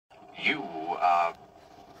You are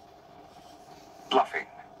bluffing.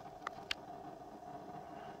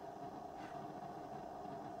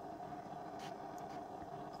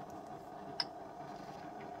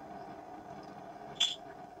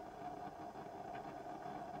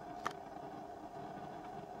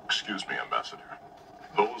 Excuse me, Ambassador.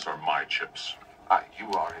 Those are my chips.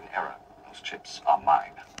 You are in error. Those chips are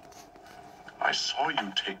mine. I saw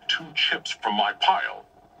you take 2 chips from my pile.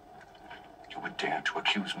 You would dare to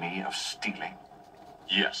accuse me of stealing?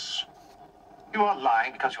 Yes. You are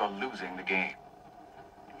lying because you are losing the game.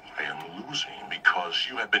 I am losing because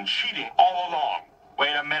you have been cheating all along.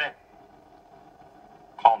 Wait a minute.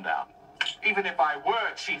 Calm down. Even if I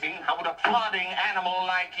were cheating, how would a plodding animal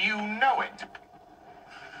like you know it?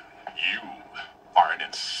 You are an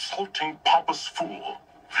insulting, pompous fool.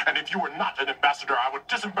 And if you were not an ambassador, I would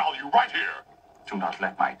disembowel you right here. Do not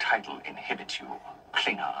let my title inhibit you,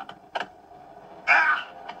 Klingon. Ah!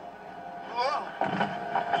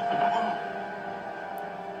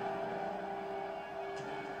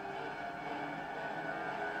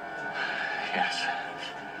 Yes.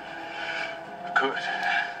 Good.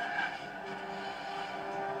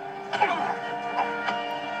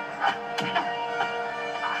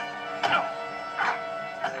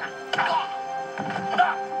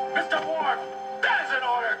 Mr. Ward, that is an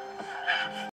order!